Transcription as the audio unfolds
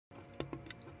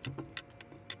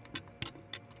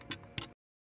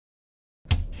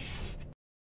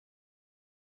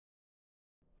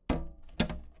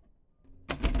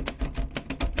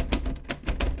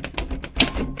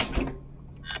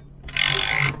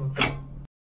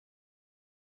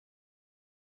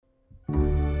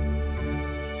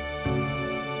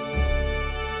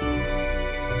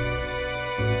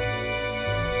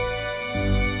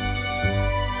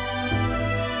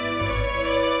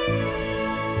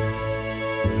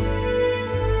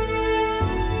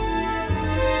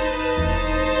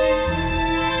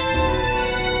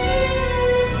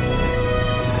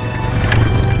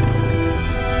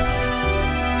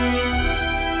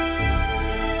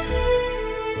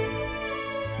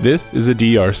This is a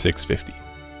DR650.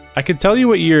 I could tell you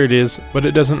what year it is, but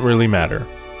it doesn't really matter.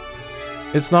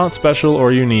 It's not special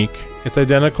or unique, it's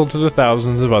identical to the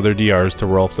thousands of other DRs to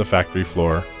roll off the factory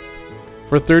floor.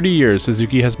 For 30 years,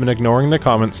 Suzuki has been ignoring the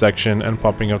comments section and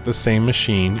pumping out the same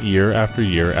machine year after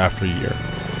year after year.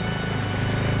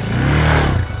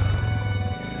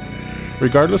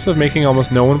 Regardless of making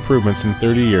almost no improvements in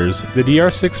 30 years, the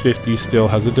DR650 still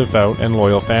has a devout and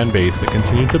loyal fan base that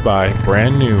continue to buy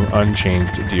brand new,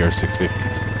 unchanged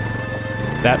DR650s.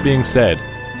 That being said,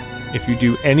 if you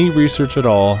do any research at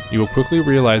all, you will quickly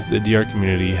realize the DR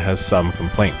community has some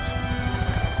complaints.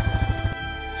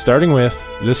 Starting with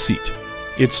the seat.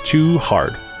 It's too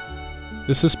hard.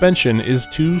 The suspension is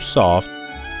too soft,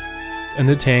 and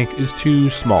the tank is too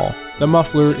small. The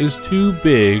muffler is too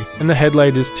big, and the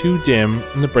headlight is too dim,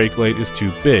 and the brake light is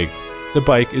too big. The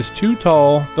bike is too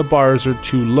tall, the bars are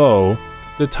too low,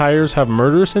 the tires have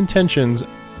murderous intentions,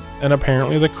 and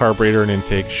apparently the carburetor and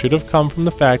intake should have come from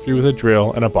the factory with a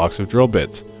drill and a box of drill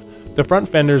bits. The front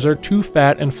fenders are too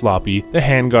fat and floppy, the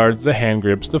handguards, the hand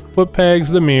grips, the foot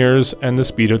pegs, the mirrors, and the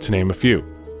speedo to name a few.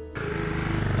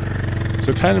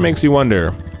 So it kind of makes you wonder,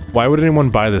 why would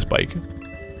anyone buy this bike?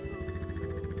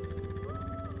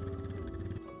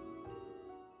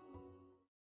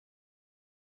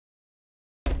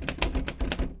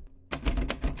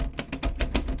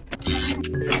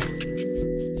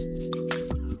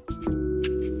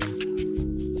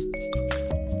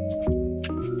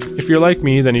 If you're like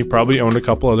me, then you probably owned a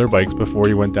couple other bikes before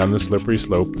you went down the slippery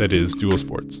slope that is dual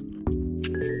sports.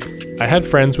 I had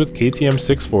friends with KTM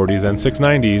 640s and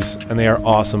 690s, and they are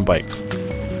awesome bikes.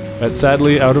 But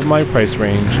sadly out of my price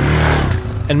range,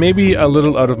 and maybe a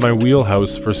little out of my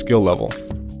wheelhouse for skill level.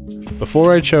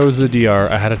 Before I chose the DR,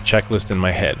 I had a checklist in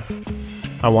my head.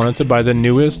 I wanted to buy the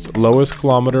newest, lowest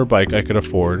kilometer bike I could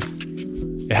afford.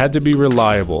 It had to be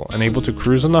reliable and able to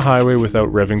cruise on the highway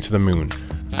without revving to the moon.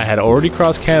 I had already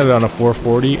crossed Canada on a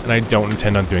 440 and I don't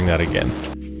intend on doing that again.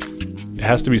 It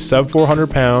has to be sub 400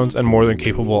 pounds and more than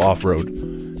capable off-road.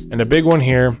 And a big one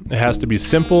here, it has to be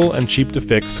simple and cheap to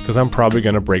fix because I'm probably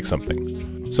going to break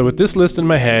something. So with this list in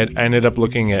my head, I ended up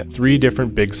looking at 3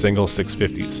 different big single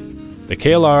 650s. The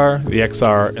KLR, the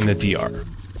XR, and the DR.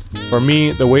 For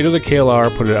me, the weight of the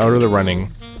KLR put it out of the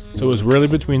running, so it was really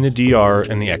between the DR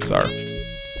and the XR.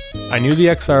 I knew the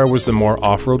XR was the more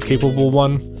off-road capable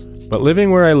one, but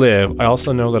living where I live, I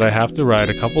also know that I have to ride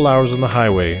a couple hours on the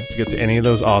highway to get to any of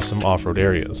those awesome off-road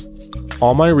areas.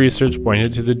 All my research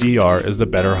pointed to the DR as the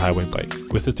better highway bike.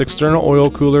 With its external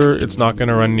oil cooler, it's not going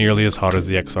to run nearly as hot as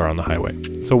the XR on the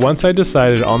highway. So once I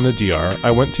decided on the DR,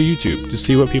 I went to YouTube to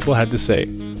see what people had to say.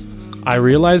 I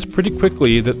realized pretty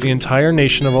quickly that the entire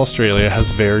nation of Australia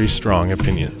has very strong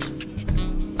opinions.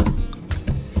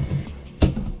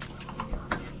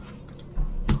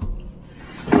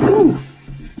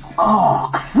 Oh,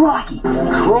 crikey!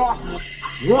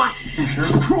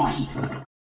 Crikey!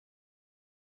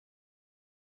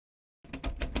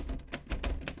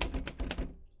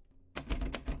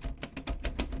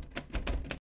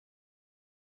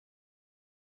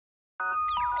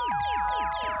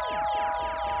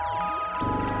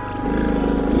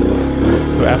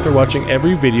 So after watching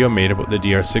every video made about the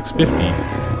DR650,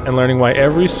 and learning why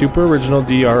every super original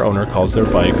DR owner calls their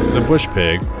bike the Bush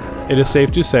Pig, it is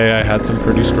safe to say I had some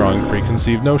pretty strong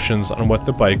preconceived notions on what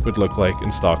the bike would look like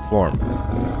in stock form.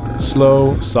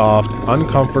 Slow, soft,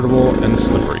 uncomfortable, and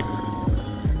slippery.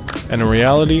 And in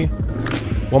reality,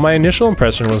 well, my initial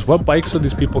impression was, what bikes are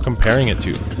these people comparing it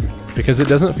to? Because it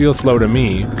doesn't feel slow to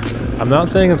me. I'm not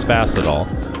saying it's fast at all.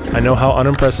 I know how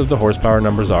unimpressive the horsepower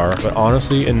numbers are, but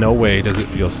honestly, in no way does it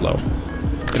feel slow.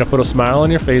 It'll put a smile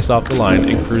on your face off the line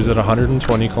and cruise at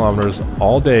 120 kilometers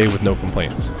all day with no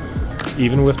complaints.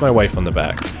 Even with my wife on the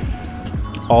back.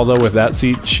 Although with that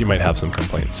seat, she might have some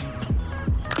complaints.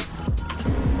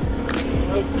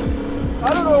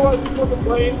 I don't know what people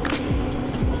complain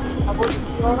about the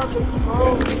car, but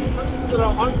tomorrow, at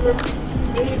 100,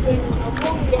 anything, I'm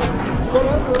going to get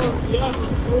whatever, yeah,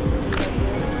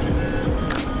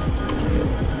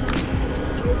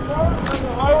 on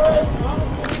the highway,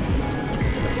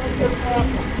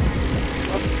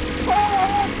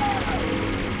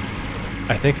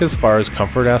 I think as far as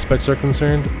comfort aspects are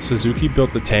concerned, Suzuki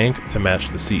built the tank to match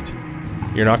the seat.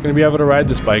 You're not going to be able to ride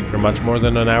this bike for much more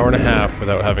than an hour and a half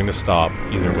without having to stop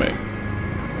either way.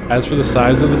 As for the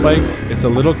size of the bike, it's a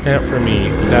little cramped for me.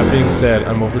 That being said,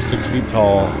 I'm over 6 feet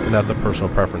tall, and that's a personal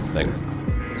preference thing.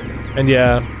 And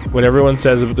yeah, what everyone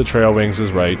says about the trail wings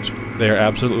is right. They are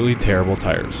absolutely terrible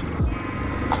tires.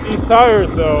 These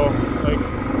tires though, like,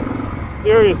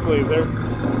 seriously, they're,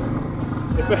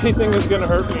 if anything is going to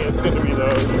hurt me, it's going to be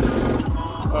those.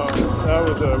 that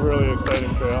was a really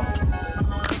exciting trail.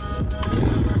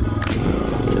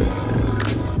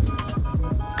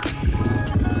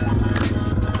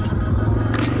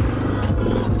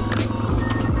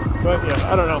 But yeah,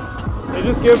 I don't know. They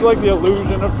just give like the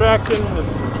illusion of traction.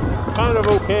 It's kind of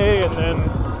okay, and then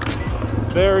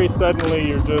very suddenly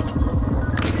you're just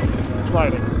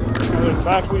sliding. Either the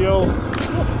back wheel,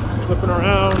 flipping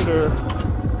around, or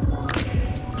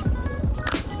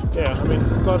yeah, I mean,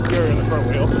 it's not scary in the front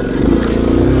wheel.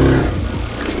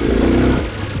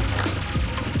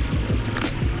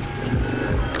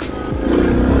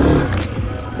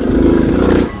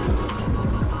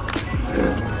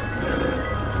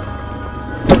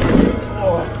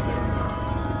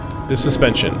 The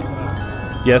suspension.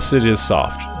 Yes, it is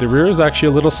soft. The rear is actually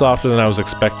a little softer than I was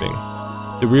expecting.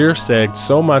 The rear sagged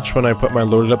so much when I put my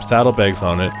loaded up saddlebags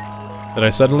on it that I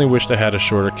suddenly wished I had a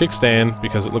shorter kickstand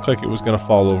because it looked like it was going to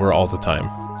fall over all the time.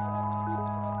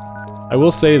 I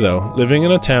will say though, living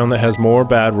in a town that has more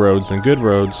bad roads than good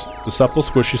roads, the supple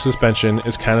squishy suspension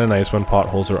is kinda nice when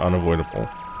potholes are unavoidable.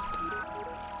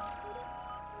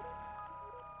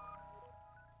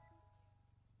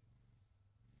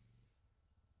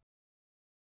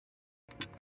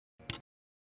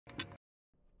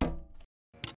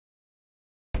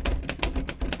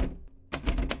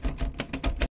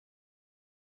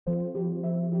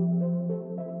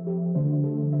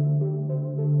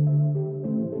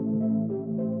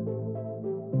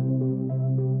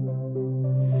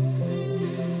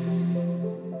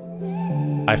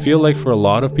 I feel like for a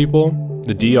lot of people,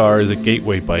 the DR is a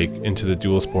gateway bike into the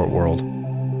dual sport world.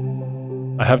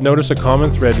 I have noticed a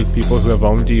common thread with people who have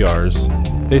owned DRs.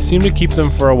 They seem to keep them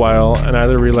for a while and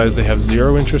either realize they have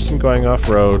zero interest in going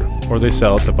off-road or they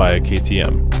sell it to buy a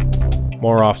KTM.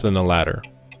 More often the latter.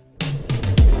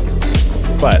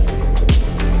 But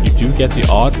you do get the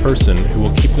odd person who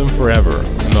will keep them forever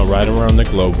and they'll ride around the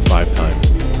globe 5 times.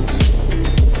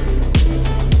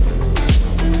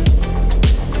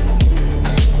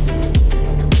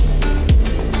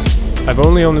 I've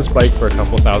only owned this bike for a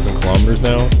couple thousand kilometers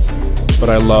now, but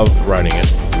I love riding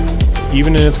it,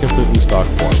 even in its completely stock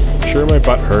form. Sure, my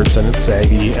butt hurts and it's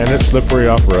saggy and it's slippery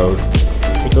off-road,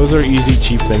 but those are easy,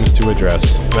 cheap things to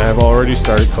address, and I have already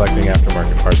started collecting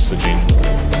aftermarket parts to change them.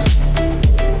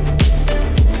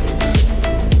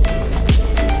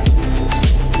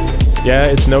 Yeah,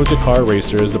 it's no Dakar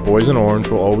racer, as the boys in orange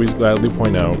will always gladly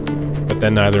point out, but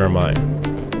then neither am I.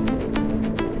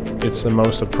 It's the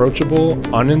most approachable,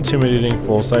 unintimidating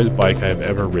full-size bike I have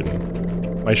ever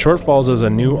ridden. My shortfalls as a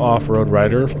new off-road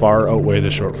rider far outweigh the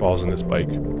shortfalls in this bike.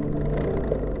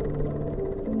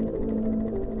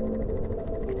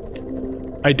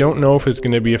 I don't know if it's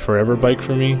going to be a forever bike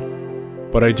for me,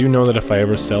 but I do know that if I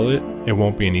ever sell it, it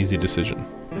won't be an easy decision.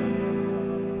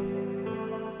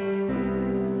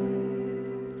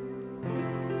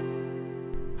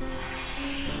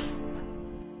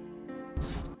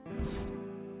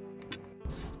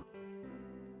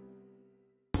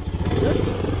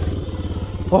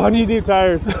 Oh, I need new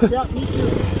tires. Yeah, me too.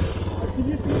 Can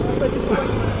you see this? I just went.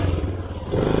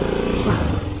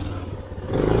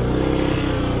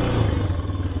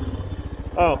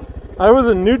 Oh, I was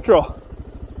in neutral.